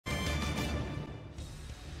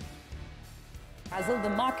Dazzled the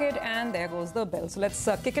market, and there goes the bell. So let's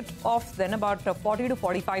kick it off then, about 40 to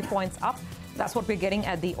 45 points up. That's what we're getting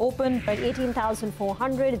at the open. At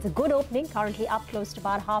 18,400, it's a good opening, currently up close to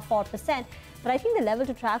about 0.5%. But I think the level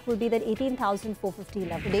to track will be that 18,450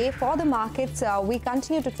 level. Today, for the markets, we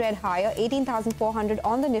continue to trend higher, 18,400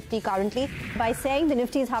 on the Nifty currently. By saying the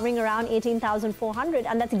Nifty is hovering around 18,400,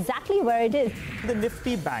 and that's exactly where it is. The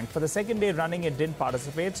Nifty Bank, for the second day running, it didn't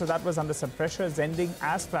participate, so that was under some pressure. It's ending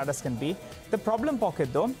as flat as can be. The problem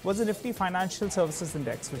pocket, though, was the Nifty Financial Services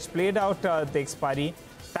Index, which played out the expiry.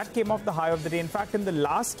 That came off the high of the day. In fact, in the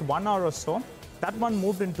last 1 hour or so, that one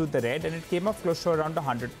moved into the red, and it came up close to around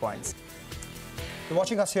 100 points. You're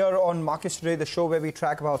watching us here on Markets Today, the show where we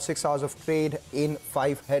track about 6 hours of trade in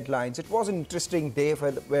 5 headlines. It was an interesting day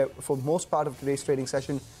where for most part of today's trading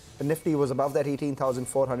session, the Nifty was above that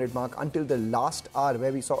 18,400 mark until the last hour,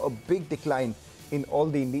 where we saw a big decline in all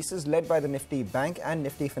the indices, led by the Nifty Bank and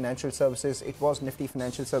Nifty Financial Services. It was Nifty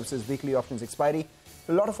Financial Services weekly options expiry.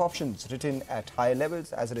 A lot of options written at higher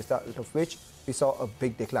levels, as a result of which we saw a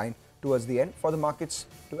big decline towards the end for the markets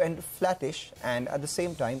to end flattish, and at the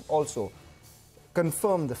same time also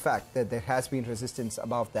confirm the fact that there has been resistance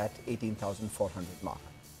above that 18,400 mark.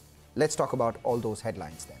 Let's talk about all those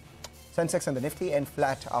headlines then. Sensex and the Nifty end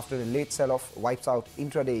flat after a late sell-off wipes out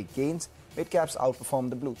intraday gains. Mid-caps outperform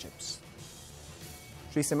the blue chips.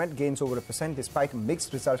 Shree Cement gains over 1% despite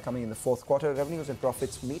mixed results coming in the fourth quarter. Revenues and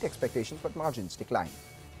profits meet expectations, but margins decline.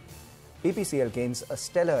 BPCL gains a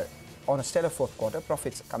stellar fourth quarter.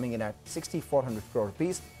 Profits coming in at 6,400 crore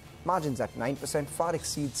rupees. Margins at 9% far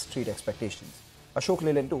exceeds street expectations. Ashok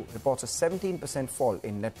Leyland too reports a 17% fall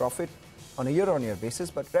in net profit on a year-on-year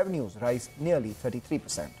basis, but revenues rise nearly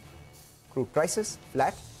 33%. Crude prices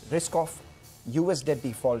flat, risk of US debt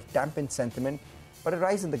default dampened sentiment, but a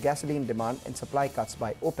rise in the gasoline demand and supply cuts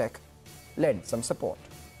by OPEC lend some support.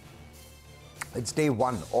 It's day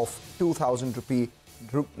one of 2,000 rupee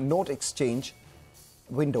note exchange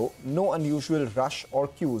window. No unusual rush or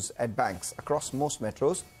queues at banks across most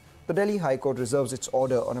metros. The Delhi High Court reserves its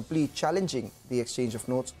order on a plea challenging the exchange of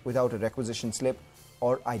notes without a requisition slip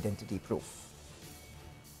or identity proof.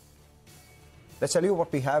 Let's tell you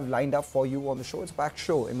what we have lined up for you on the show. It's a packed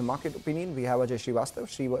show. In the market opinion, we have Ajay Srivastav,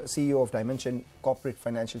 CEO of Dimension Corporate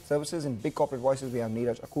Financial Services. In Big Corporate Voices, we have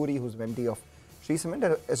Neeraj Akuri, who's MD of Shree Cement,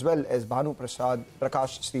 as well as Bhanu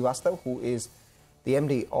Prakash Srivastav, who is the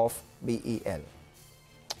MD of BEL.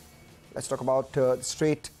 Let's talk about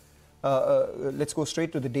let's go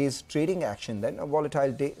straight to the day's trading action then. A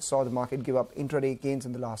volatile day saw the market give up intraday gains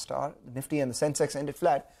in the last hour. The Nifty and the Sensex ended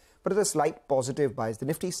flat, but with a slight positive bias. The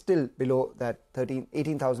Nifty still below that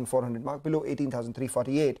 18,400 mark, below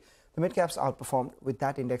 18,348. The mid-caps outperformed, with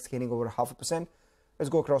that index gaining over 0.5%. Let's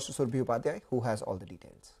go across to Surbhi Upadhyay, who has all the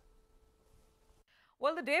details.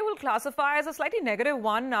 Well, the day will classify as a slightly negative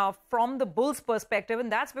one from the bulls' perspective,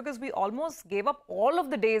 and that's because we almost gave up all of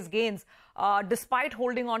the day's gains despite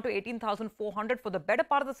holding on to 18,400 for the better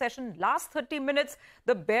part of the session. Last 30 minutes,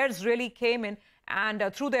 the bears really came in and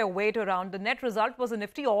threw their weight around. The net result was a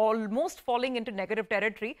Nifty almost falling into negative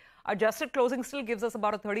territory. Adjusted closing still gives us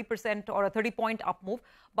about a 30% or a 30-point up move,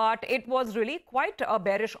 but it was really quite a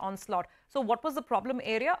bearish onslaught. So what was the problem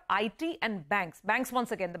area? IT and banks. Banks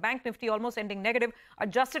once again. The Bank Nifty almost ending negative.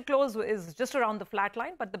 Adjusted close is just around the flat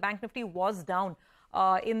line, but the Bank Nifty was down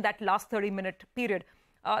in that last 30-minute period.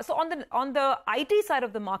 So on the IT side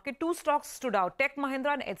of the market, two stocks stood out, Tech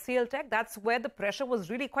Mahindra and HCL Tech. That's where the pressure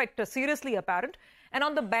was really quite seriously apparent. And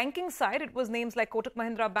on the banking side, it was names like Kotak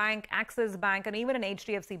Mahindra Bank, Axis Bank, and even an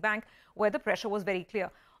HDFC Bank, where the pressure was very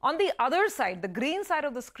clear. On the other side, the green side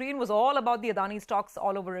of the screen was all about the Adani stocks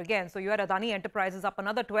all over again. So you had Adani Enterprises up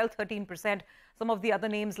another 12-13%. Some of the other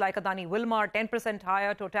names like Adani Wilmar, 10%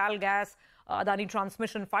 higher, Total Gas, Adani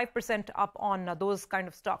Transmission, 5% up on those kind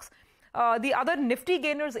of stocks. The other Nifty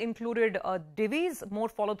gainers included Divi's, more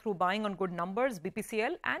follow-through buying on good numbers,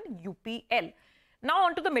 BPCL and UPL. Now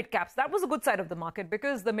on to the mid-caps. That was a good side of the market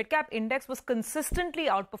because the mid-cap index was consistently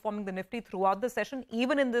outperforming the Nifty throughout the session,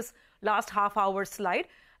 even in this last half-hour slide.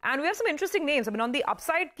 And we have some interesting names. I mean, on the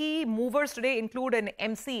upside, key movers today include an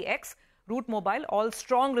MCX, Route Mobile, all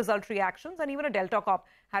strong result reactions, and even a Delta Corp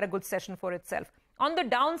had a good session for itself. On the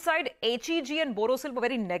downside, HEG and Borosil were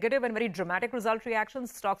very negative and very dramatic result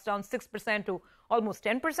reactions. Stocks down 6% to almost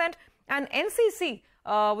 10%. And NCC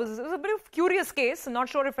was a bit of a curious case. Not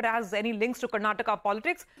sure if it has any links to Karnataka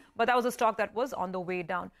politics, but that was a stock that was on the way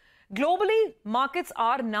down. Globally, markets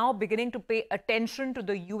are now beginning to pay attention to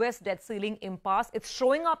the US debt ceiling impasse. It's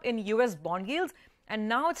showing up in US bond yields, and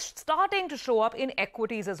now it's starting to show up in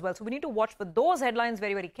equities as well. So we need to watch for those headlines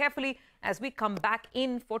very, very carefully as we come back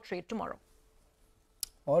in for trade tomorrow.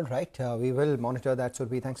 All right, we will monitor that,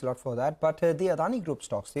 Surbhi. Thanks a lot for that. But the Adani Group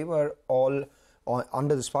stocks, they were all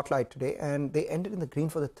under the spotlight today, and they ended in the green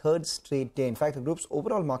for the third straight day. In fact, the group's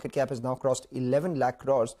overall market cap has now crossed 11 lakh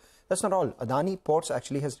crores. That's not all. Adani Ports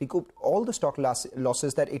actually has recouped all the stock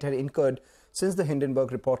losses that it had incurred since the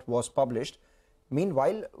Hindenburg report was published.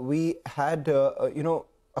 Meanwhile, we had,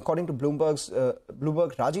 according to Bloomberg,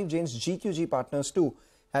 Rajiv Jain's GQG Partners too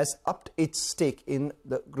has upped its stake in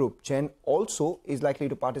the group. Jain also is likely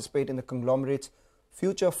to participate in the conglomerate's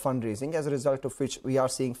future fundraising, as a result of which we are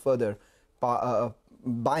seeing further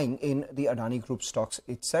buying in the Adani Group stocks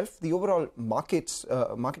itself. The overall market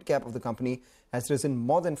cap of the company has risen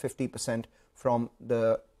more than 50% from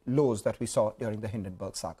the lows that we saw during the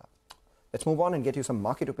Hindenburg saga. Let's move on and get you some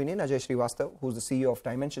market opinion. Ajay Srivastav, who's the CEO of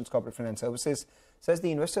Dimensions Corporate Finance Services, says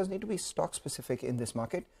the investors need to be stock specific in this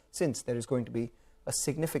market, since there is going to be a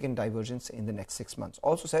significant divergence in the next 6 months.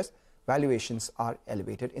 Also says valuations are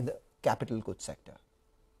elevated in the capital goods sector.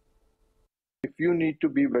 If you need to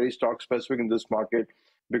be very stock specific in this market,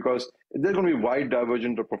 because there's going to be wide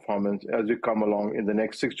divergence of performance as we come along in the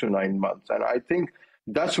next 6 to 9 months. And I think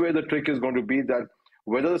that's where the trick is going to be, that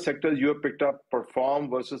whether the sectors you have picked up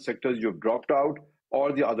perform versus sectors you've dropped out,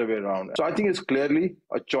 or the other way around. So I think it's clearly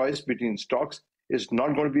a choice between stocks. It's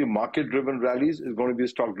not going to be market-driven rallies. It's going to be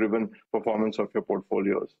stock-driven performance of your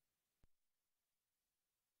portfolios.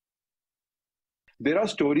 There are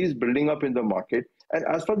stories building up in the market. And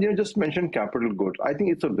as far as you just mentioned capital goods, I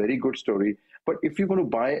think it's a very good story. But if you're going to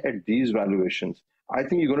buy at these valuations, I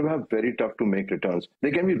think you're going to have very tough to make returns.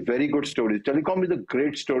 They can be very good stories. Telecom is a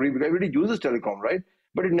great story because everybody uses telecom, right?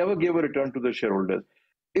 But it never gave a return to the shareholders.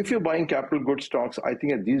 If you're buying capital goods stocks, I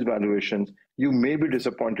think at these valuations, you may be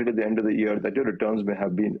disappointed at the end of the year that your returns may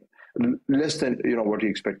have been less than what you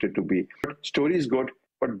expected to be. But story is good,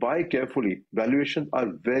 but buy carefully. Valuations are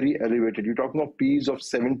very elevated. You're talking of P's of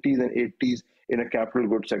 70s and 80s in a capital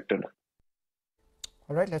goods sector.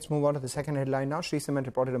 All right, let's move on to the second headline now. Shree Cement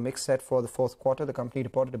reported a mixed set for the fourth quarter. The company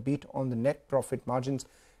reported a beat on the net profit margins,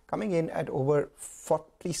 coming in at over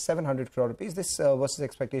 4,700 crore rupees. This versus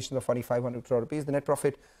expectations of 4,500 crore rupees. The net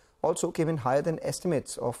profit also came in higher than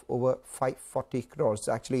estimates of over 540 crores.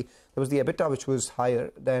 Actually, there was the EBITDA which was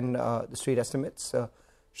higher than the street estimates.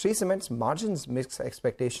 Shree Cement's margins mixed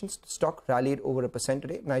expectations. The stock rallied over 1%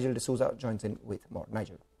 today. Nigel D'Souza joins in with more.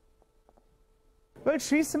 Nigel. Well,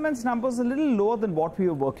 Shree Cement's numbers a little lower than what we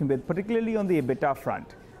were working with, particularly on the EBITDA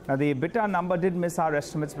front. Now, the EBITDA number did miss our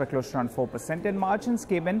estimates by close to around 4%, and margins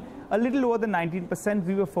came in a little lower than 19%.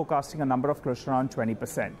 We were forecasting a number of close to around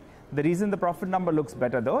 20%. The reason the profit number looks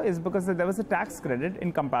better, though, is because there was a tax credit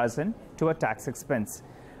in comparison to a tax expense.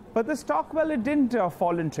 But the stock, well, it didn't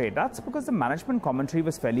fall in trade. That's because the management commentary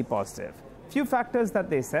was fairly positive. Few factors that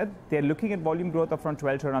they said: they're looking at volume growth of around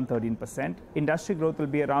 12 to around 13%. Industry growth will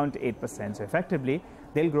be around 8%. So effectively,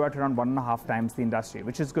 they'll grow at around 1.5 times the industry,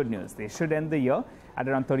 which is good news. They should end the year at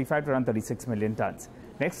around 35 to around 36 million tons.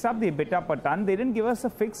 Next up, the EBITDA per ton. They didn't give us a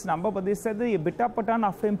fixed number, but they said the EBITDA per ton,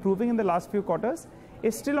 after improving in the last few quarters,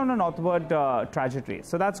 is still on a northward trajectory.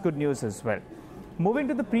 So that's good news as well. Moving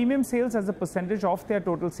to the premium sales as a percentage of their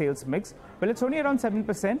total sales mix, well, it's only around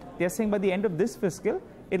 7%. They're saying by the end of this fiscal,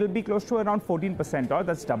 it'll be close to around 14%, or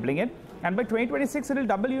that's doubling it. And by 2026, it'll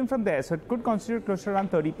double even from there. So it could constitute close to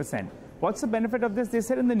around 30%. What's the benefit of this? They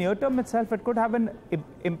said in the near term itself, it could have an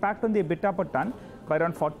impact on the EBITDA per ton by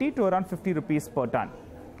around 40 to around 50 rupees per ton.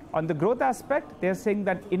 On the growth aspect, they're saying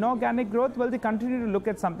that inorganic growth, well, they continue to look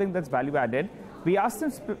at something that's value added. We asked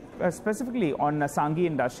them specifically on Sanghi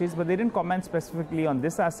Industries, but they didn't comment specifically on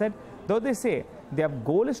this asset, though they say their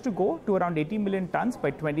goal is to go to around 80 million tons by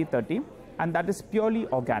 2030, and that is purely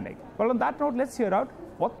organic. Well, on that note, let's hear out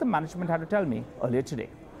what the management had to tell me earlier today.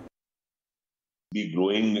 Be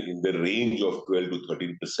growing in the range of 12 to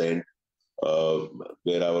 13%,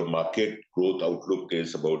 where our market growth outlook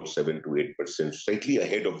is about 7 to 8%, slightly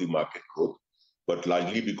ahead of the market growth, but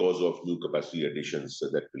largely because of new capacity additions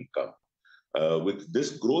that will come. With this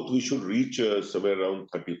growth, we should reach somewhere around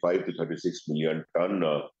 35 to 36 million ton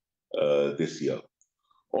this year.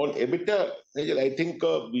 On EBITDA, I think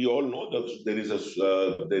we all know that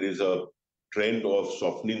there is a trend of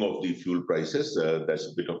softening of the fuel prices. That's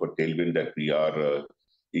a bit of a tailwind that we are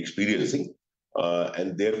experiencing.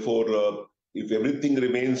 And therefore, if everything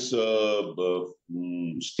remains stable,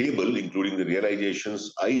 including the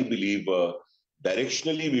realizations, I believe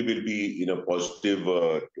directionally we will be in a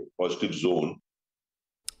positive zone.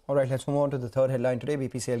 All right, let's move on to the third headline today.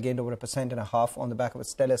 BPCL gained over 1.5% on the back of a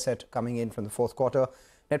stellar set coming in from the fourth quarter.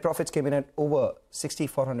 Net profits came in at over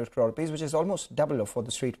 6,400 crore rupees, which is almost double of what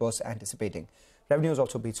the street was anticipating. Revenues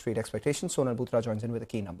also beat street expectations. Sonal Bhutra joins in with the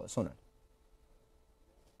key numbers. Sonal.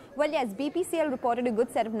 Well, yes, BPCL reported a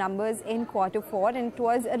good set of numbers in Q4, and it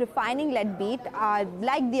was a refining-led beat,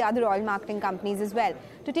 like the other oil marketing companies as well.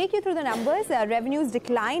 To take you through the numbers, revenues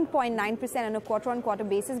declined 0.9% on a quarter-on-quarter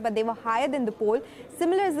basis, but they were higher than the poll.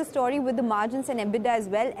 Similar is the story with the margins and EBITDA as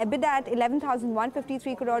well. EBITDA at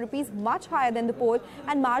 11,153 crore rupees, much higher than the poll,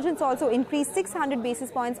 and margins also increased 600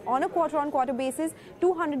 basis points on a quarter-on-quarter basis,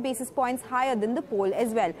 200 basis points higher than the poll as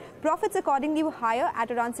well. Profits accordingly were higher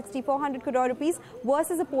at around 6,400 crore rupees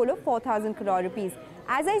versus a poll of 4,000 crore rupees.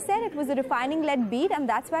 As I said, it was a refining-led beat, and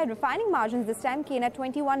that's why refining margins this time came at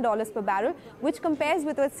 $21 per barrel, which compares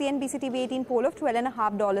with a CNBC-TV18 poll of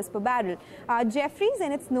 $12.5 per barrel. Jefferies,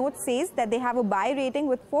 in its note, says that they have a buy rating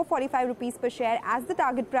with 445 rupees per share as the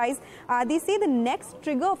target price. They say the next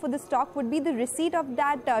trigger for the stock would be the receipt of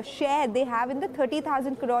that share they have in the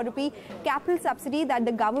 30,000 crore rupee capital subsidy that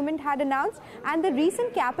the government had announced, and the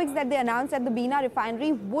recent capex that they announced at the Bina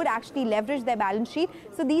refinery would actually leverage their balance sheet.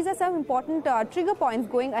 So these are some important trigger points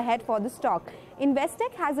going ahead for the stock.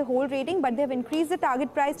 Investec has a hold rating, but they have increased the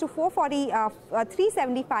target price to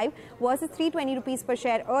 375 versus 320 rupees per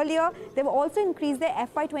share earlier. They've also increased their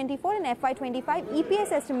FY24 and FY25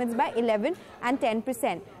 EPS estimates by 11 and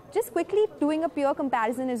 10%. Just quickly doing a pure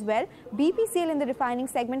comparison as well, BPCL in the refining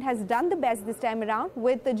segment has done the best this time around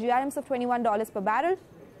with the GRMs of $21 per barrel.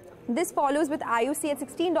 This follows with IOC at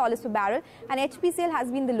 $16 per barrel, and HPCL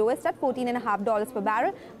has been the lowest at $14.5 per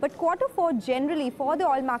barrel. But Q4 generally for the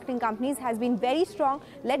oil marketing companies has been very strong,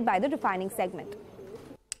 led by the refining segment.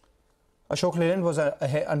 Ashok Leyland was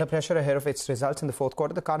under pressure ahead of its results in the fourth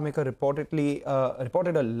quarter. The car maker reported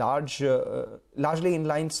a largely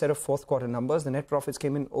in-line set of fourth quarter numbers. The net profits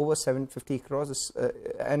came in over 750 crores,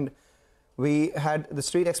 and we had the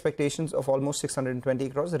street expectations of almost 620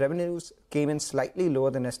 crores. The revenues came in slightly lower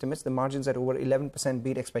than estimates. The margins at over 11%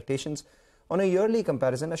 beat expectations. On a yearly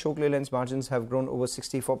comparison, Ashok Leyland's margins have grown over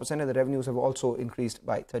 64%, and the revenues have also increased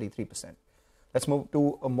by 33%. Let's move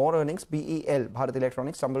to more earnings. BEL, Bharat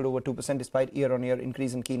Electronics, stumbled over 2% despite year-on-year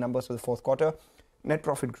increase in key numbers for the fourth quarter. Net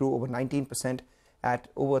profit grew over 19% at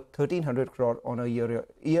over 1,300 crore on a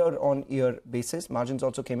year-on-year basis. Margins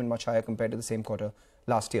also came in much higher compared to the same quarter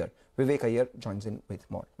last year. Vivek Iyer joins in with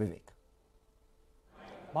more. Vivek.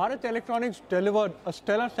 Bharat Electronics delivered a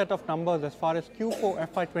stellar set of numbers as far as Q4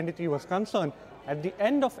 FY23 was concerned. At the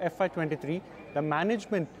end of FY23, the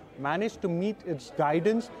management managed to meet its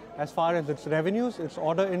guidance as far as its revenues, its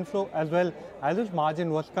order inflow, as well as its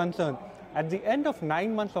margin was concerned. At the end of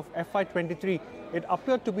 9 months of FY23, it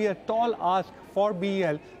appeared to be a tall ask for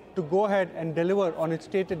BEL to go ahead and deliver on its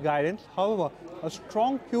stated guidance. However, a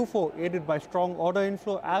strong Q4 aided by strong order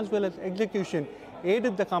inflow as well as execution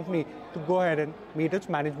aided the company to go ahead and meet its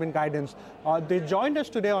management guidance. They joined us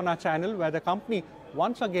today on our channel where the company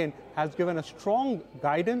once again has given a strong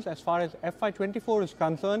guidance as far as FY24 is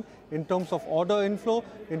concerned in terms of order inflow,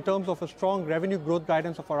 in terms of a strong revenue growth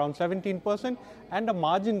guidance of around 17% and a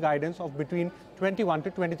margin guidance of between 21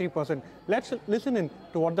 to 23%. Let's listen in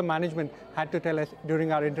to what the management had to tell us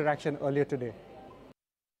during our interaction earlier today.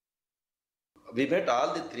 We met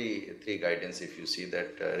all the three guidance, if you see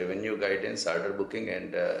that revenue guidance, order booking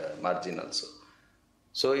and margin also.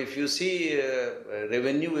 So if you see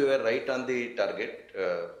revenue, we were right on the target.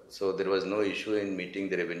 So there was no issue in meeting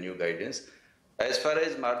the revenue guidance. As far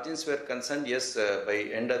as margins were concerned, yes, by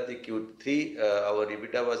end of the Q3, our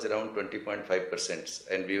EBITDA was around 20.5%,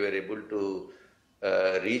 and we were able to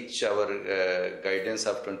reach our guidance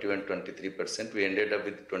of 21-23%. We ended up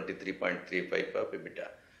with 23.35 of EBITDA.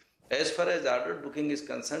 As far as order booking is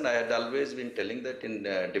concerned, I had always been telling that in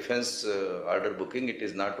defense order booking, it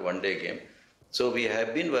is not one-day game. So we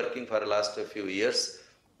have been working for the last few years,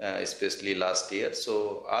 especially last year.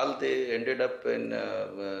 So all they ended up in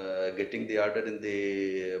getting the order in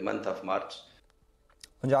the month of March.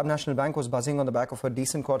 Punjab National Bank was buzzing on the back of a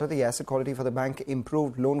decent quarter. The asset quality for the bank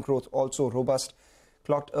improved. Loan growth also robust.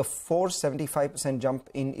 Clocked a 475% jump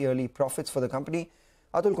in yearly profits for the company.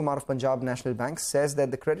 Atul Kumar of Punjab National Bank says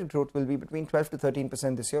that the credit growth will be between 12 to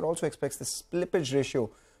 13% this year. Also expects the slippage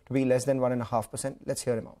ratio to be less than 1.5%. Let's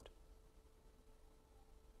hear him out.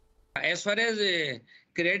 As far as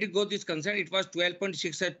credit growth is concerned, it was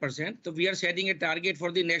 12.68%. So we are setting a target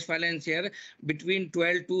for the next financial year between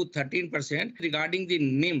 12 to 13%. Regarding the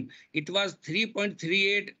NIM, it was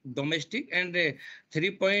 3.38 domestic and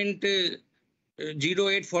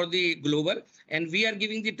 3.08 for the global, and we are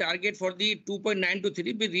giving the target for the 2.9 to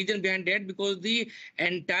 3. The reason behind that, because the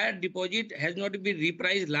entire deposit has not been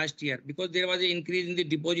repriced last year, because there was an increase in the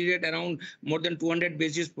deposit rate around more than 200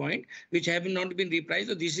 basis points, which have not been repriced.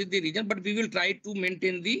 So this is the reason, but we will try to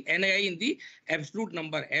maintain the NII in the absolute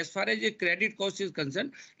number. As far as the credit cost is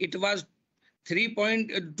concerned, it was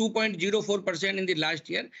 2.04% in the last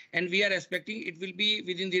year, and we are expecting it will be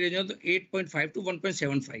within the range of 8.5 to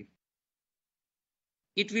 1.75.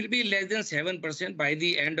 It will be less than 7% by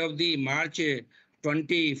the end of the March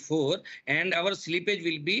 24, and our slippage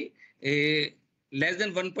will be less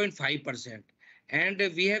than 1.5%. And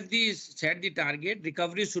we have set the target.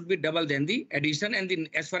 Recovery should be double than the addition. And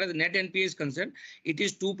as far as the net NPA is concerned, it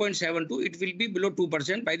is 2.72. It will be below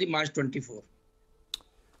 2% by the March 24. All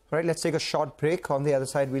right, let's take a short break. On the other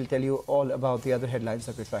side, we'll tell you all about the other headlines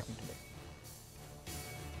that we're tracking today.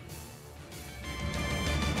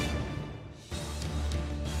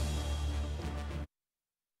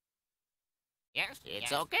 Yes,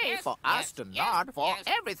 it's okay for us to nod for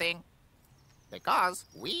everything. Because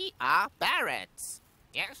we are parrots.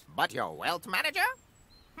 Yes, but your wealth manager?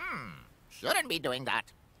 Shouldn't be doing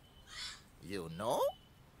that. You know?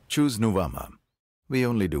 Choose Nuvama. We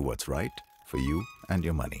only do what's right for you and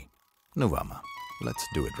your money. Nuvama. Let's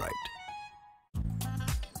do it right.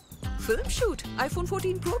 Film shoot. iPhone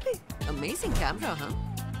 14 Pro पे. Amazing camera, huh?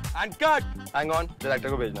 And cut! Hang on, director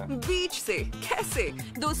को भेजना है. Beach से. कैसे?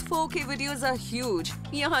 Those 4K videos are huge.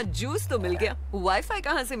 यहाँ juice तो मिल गया. Wi-Fi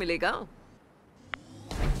कहाँ से मिलेगा?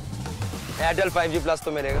 Airtel 5G Plus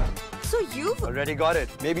तो मिलेगा. So you've already got it.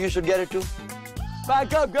 Maybe you should get it too.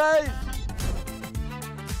 Back up, guys!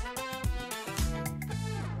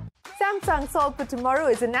 Samsung Solve for Tomorrow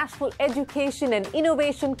is a national education and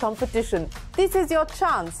innovation competition. This is your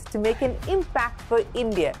chance to make an impact for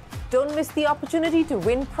India. Don't miss the opportunity to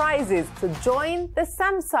win prizes. So join the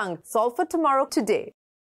Samsung Solve for Tomorrow today.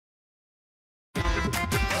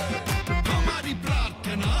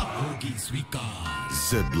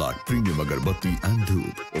 Zedlak Premium Agarbatti and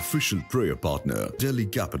Dhoop, official prayer partner, Delhi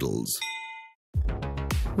Capitals.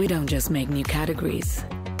 We don't just make new categories.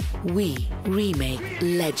 We remake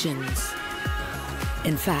legends.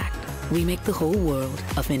 In fact, we make the whole world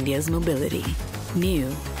of India's mobility new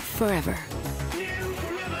forever.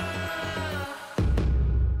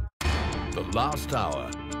 The last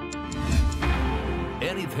hour.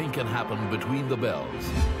 Anything can happen between the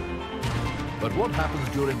bells. But what happens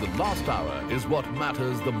during the last hour is what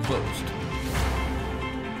matters the most.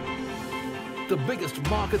 The biggest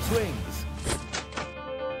market swings.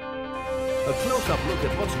 A close-up look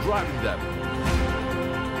at what's driving them.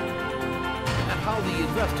 And how the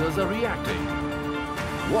investors are reacting.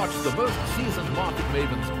 Watch the most seasoned market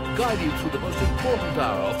mavens guide you through the most important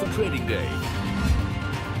hour of the trading day.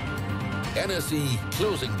 NSE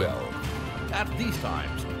Closing Bell. At these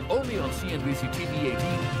times, only on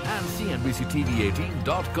CNBC-TV18 and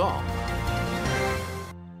CNBC-TV18.com.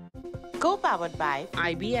 Co-powered by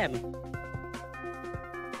IBM.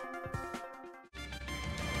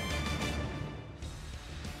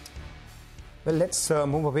 Well, let's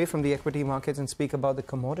move away from the equity markets and speak about the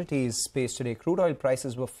commodities space today. Crude oil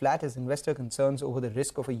prices were flat as investor concerns over the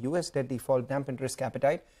risk of a US debt default dampened risk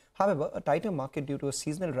appetite. However, a tighter market due to a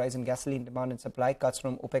seasonal rise in gasoline demand and supply cuts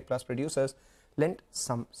from OPEC Plus producers lent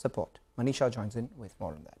some support. Manisha joins in with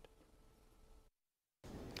more on that.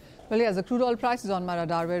 Well, yes, the crude oil price is on my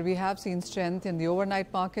radar, where we have seen strength in the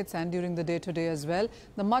overnight markets and during the day today as well.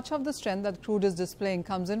 Much of the strength that crude is displaying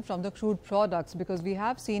comes in from the crude products, because we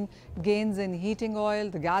have seen gains in heating oil.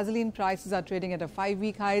 The gasoline prices are trading at a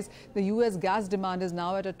 5-week highs. The US gas demand is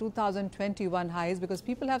now at a 2021 highs because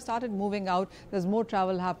people have started moving out. There's more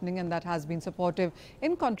travel happening, and that has been supportive.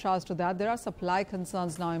 In contrast to that, there are supply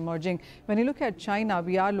concerns now emerging. When you look at China,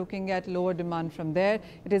 we are looking at lower demand from there.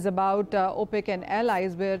 It is about OPEC and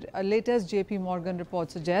allies, where latest JP Morgan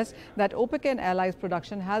report suggests that OPEC and allies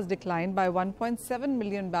production has declined by 1.7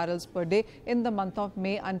 million barrels per day in the month of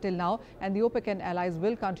May until now, and the OPEC and allies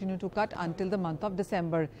will continue to cut until the month of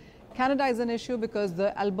December. Canada is an issue because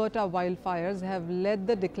the Alberta wildfires have led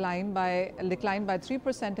the decline by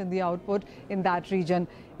 3% in the output in that region.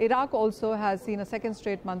 Iraq also has seen a second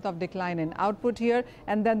straight month of decline in output here.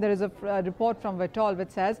 And then there is a report from Vitol which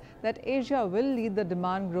says that Asia will lead the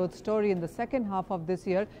demand growth story in the second half of this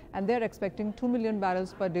year. And they're expecting 2 million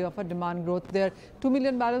barrels per day of a demand growth there. 2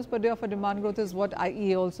 million barrels per day of a demand growth is what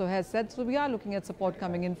IEA also has said. So we are looking at support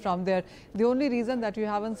coming in from there. The only reason that you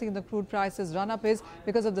haven't seen the crude prices run up is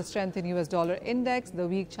because of the strength in US dollar index, the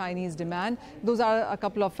weak Chinese demand. Those are a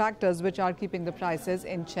couple of factors which are keeping the prices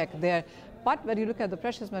in check there. But when you look at the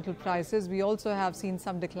precious metal prices, we also have seen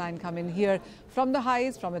some decline come in here from the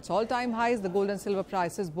highs, from its all-time highs. The gold and silver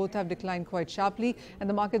prices both have declined quite sharply, and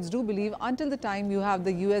the markets do believe until the time you have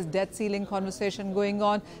the US debt ceiling conversation going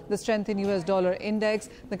on, the strength in US dollar index,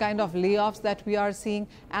 the kind of layoffs that we are seeing,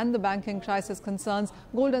 and the banking crisis concerns,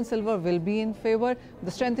 gold and silver will be in favor.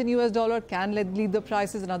 The strength in US dollar can lead the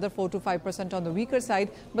prices another 4 to 5% on the weaker side,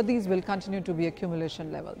 but these will continue to be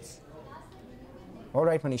accumulation levels. All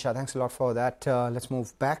right, Manisha, thanks a lot for that. Let's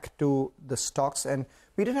move back to the stocks. And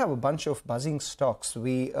we did have a bunch of buzzing stocks.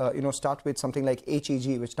 We, start with something like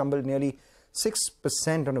HEG, which tumbled nearly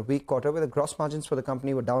 6% on a weak quarter, where the gross margins for the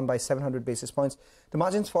company were down by 700 basis points. The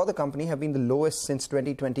margins for the company have been the lowest since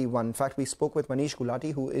 2021. In fact, we spoke with Manish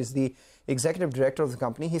Gulati, who is the executive director of the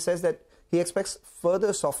company. He says that he expects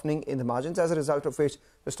further softening in the margins, as a result of which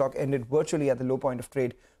the stock ended virtually at the low point of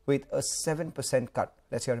trade with a 7% cut.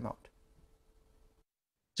 Let's hear him out.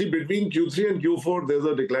 See, between Q3 and Q4, there's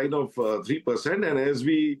a decline of 3%. And as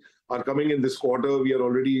we are coming in this quarter, we are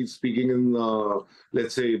already speaking in,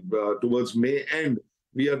 let's say, towards May end,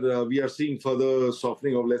 we are seeing further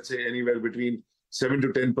softening of, let's say, anywhere between 7 to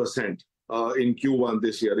 10% in Q1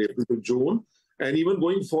 this year, April to June. And even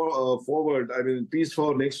going forward, I mean, at least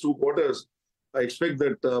for next 2 quarters, I expect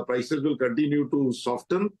that prices will continue to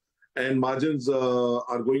soften and margins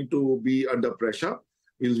are going to be under pressure.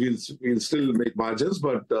 We'll still make margins,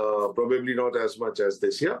 but probably not as much as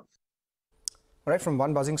this year. All right, from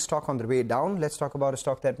one buzzing stock on the way down, let's talk about a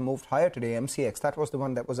stock that moved higher today, MCX. That was the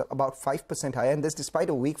one that was about 5% higher, and this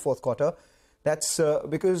despite a weak fourth quarter. That's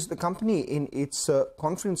because the company in its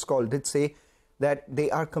conference call did say that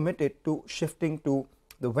they are committed to shifting to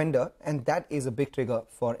the vendor, and that is a big trigger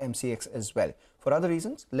for MCX as well. For other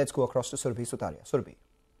reasons, let's go across to Surbhi Sutaria. Surbhi.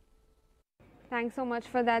 Thanks so much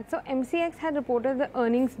for that. So MCX had reported the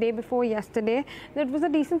earnings day before yesterday. It was a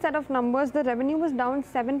decent set of numbers. The revenue was down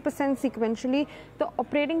 7% sequentially. The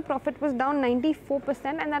operating profit was down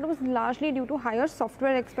 94%, and that was largely due to higher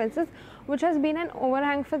software expenses, which has been an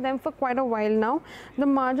overhang for them for quite a while now. The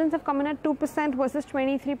margins have come in at 2% versus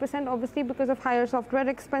 23%, obviously because of higher software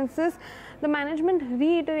expenses. The management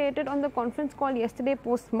reiterated on the conference call yesterday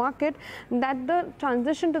post-market that the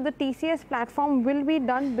transition to the TCS platform will be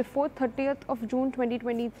done before 30th of June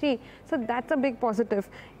 2023. So that's a big positive.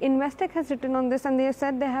 Investec has written on this, and they have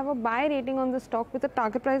said they have a buy rating on the stock with a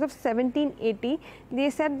target price of 1780. They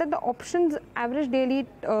said that the options average daily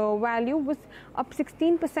value was up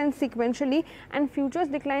 16% sequentially, and futures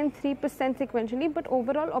declined 3% sequentially, but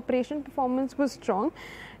overall operation performance was strong.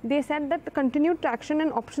 They said that the continued traction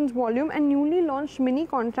in options volume and newly launched mini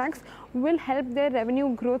contracts will help their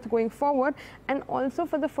revenue growth going forward. And also,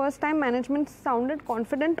 for the first time, management sounded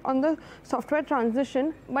confident on the software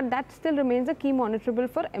transition, but that still remains a key monitorable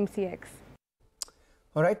for MCX.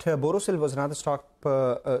 All right, Borosil was another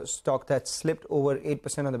stock that slipped over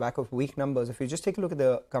 8% on the back of weak numbers. If you just take a look at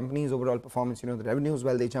the company's overall performance, the revenues,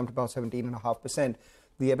 well, they jumped about 17.5%.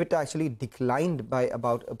 The EBITDA actually declined by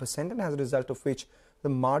about 1%, and as a result of which the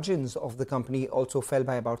margins of the company also fell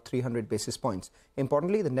by about 300 basis points.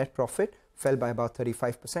 Importantly, the net profit fell by about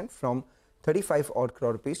 35% from 35 odd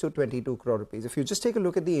crore rupees to 22 crore rupees. If you just take a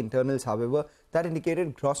look at the internals, however, that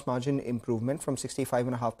indicated gross margin improvement from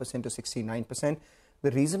 65.5% to 69%. The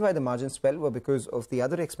reason why the margins fell were because of the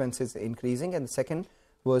other expenses increasing, and the second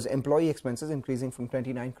was employee expenses increasing from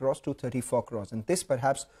 29 crores to 34 crores. And this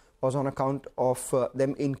perhaps was on account of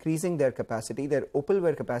them increasing their capacity. Their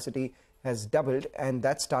opalware capacity has doubled, and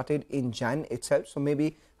that started in Jan itself. So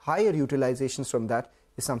maybe higher utilizations from that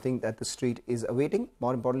is something that the street is awaiting.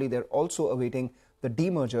 More importantly, they're also awaiting the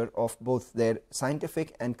demerger of both their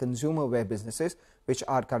scientific and consumer wear businesses, which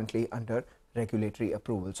are currently under regulatory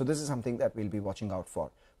approval. So this is something that we'll be watching out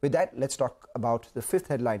for. With that, let's talk about the fifth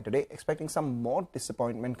headline today, expecting some more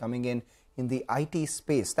disappointment coming in the IT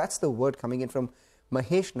space. That's the word coming in from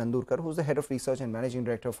Mahesh Nandurkar, who's the head of research and managing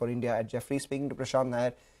director for India at Jefferies, speaking to Prashant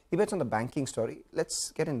Nair. He bets on the banking story.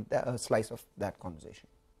 Let's get in a slice of that conversation.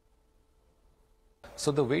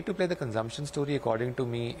 So the way to play the consumption story, according to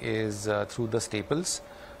me, is through the staples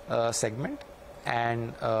segment,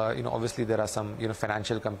 and obviously there are some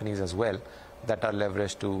financial companies as well that are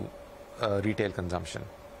leveraged to retail consumption.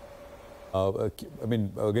 I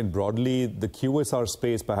mean, again, broadly, the QSR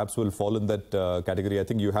space perhaps will fall in that category. I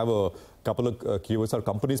think you have a couple of QSR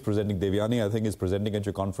companies presenting. Devyani, I think, is presenting at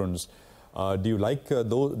your conference. Do you like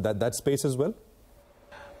that space as well?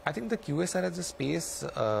 I think the QSR as a space,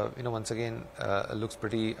 once again, looks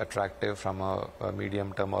pretty attractive from a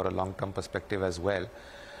medium-term or a long-term perspective as well.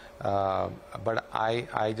 But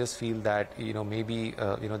I just feel that maybe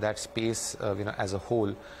that space as a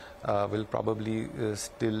whole will probably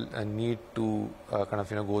still need to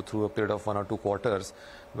go through a period of 1 or 2 quarters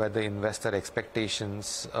where the investor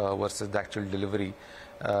expectations versus the actual delivery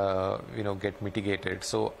get mitigated.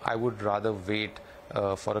 So I would rather wait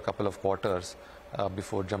for a couple of quarters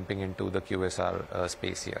before jumping into the QSR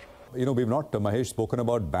space here. We've not, Mahesh, spoken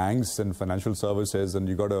about banks and financial services, and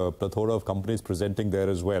you got a plethora of companies presenting there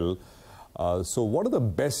as well. So what are the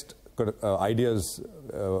best ideas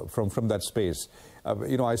from that space?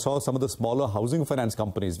 I saw some of the smaller housing finance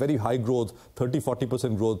companies, very high growth,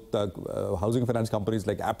 30-40% growth, housing finance companies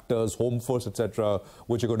like Aptors, Home First, etc.,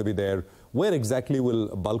 which are going to be there. Where exactly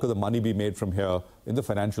will a bulk of the money be made from here in the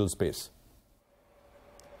financial space?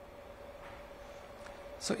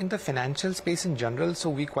 So in the financial space in general,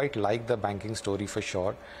 so we quite like the banking story for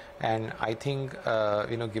sure. And I think,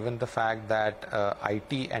 given the fact that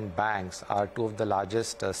IT and banks are 2 of the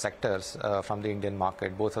largest sectors from the Indian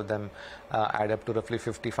market, both of them add up to roughly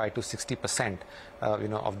 55 to 60%,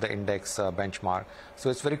 of the index benchmark.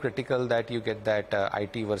 So it's very critical that you get that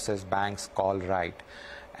IT versus banks call right.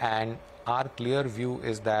 And our clear view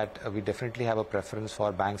is that we definitely have a preference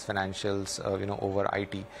for banks financials, over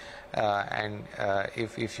IT. And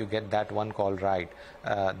if you get that one call right,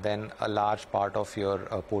 then a large part of your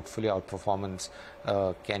portfolio outperformance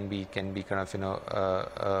can be kind of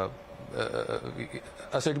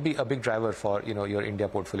so it'll be a big driver for your India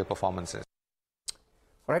portfolio performances.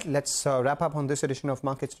 All right, let's wrap up on this edition of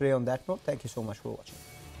Markets Today on that note. Thank you so much for watching.